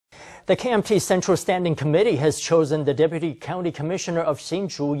The KMT Central Standing Committee has chosen the Deputy County Commissioner of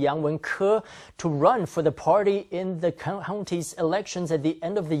Hsinchu, Yang Wen-ko, to run for the party in the county's elections at the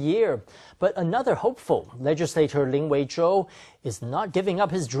end of the year. But another hopeful, legislator Lin Wei-chou, is not giving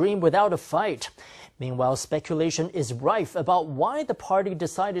up his dream without a fight. Meanwhile, speculation is rife about why the party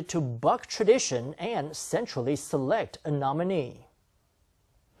decided to buck tradition and centrally select a nominee.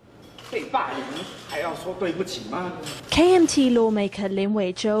 KMT lawmaker Lin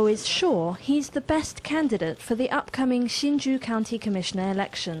Wei-chou is sure he's the best candidate for the upcoming Hsinchu County Commissioner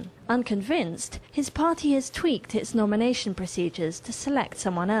election. Unconvinced, his party has tweaked its nomination procedures to select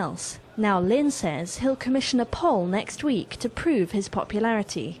someone else. Now Lin says he'll commission a poll next week to prove his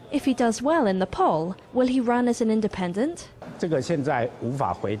popularity. If he does well in the poll, will he run as an independent?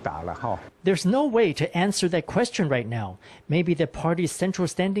 There's no way to answer that question right now. Maybe the party's Central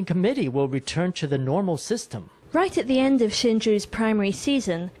Standing Committee will return to the normal system. Right at the end of Hsinchu's primary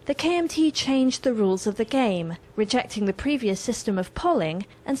season, the KMT changed the rules of the game, rejecting the previous system of polling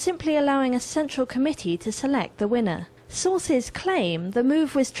and simply allowing a central committee to select the winner. Sources claim the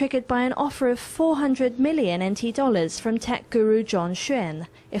move was triggered by an offer of 400 million NT dollars from tech guru John Hsuan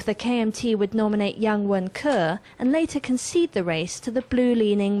if the KMT would nominate Yang Wen-ko and later concede the race to the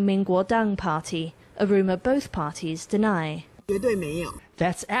blue-leaning Minkuotang party, a rumor both parties deny.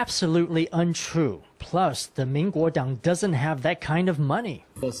 That's absolutely untrue. Plus, the Minkuotang doesn't have that kind of money.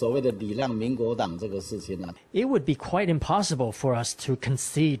 It would be quite impossible for us to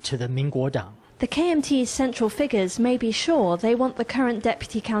concede to the Minkuotang. The KMT's central figures may be sure they want the current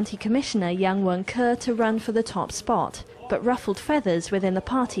Deputy County Commissioner Yang Wen-ko to run for the top spot, but ruffled feathers within the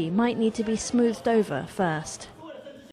party might need to be smoothed over first.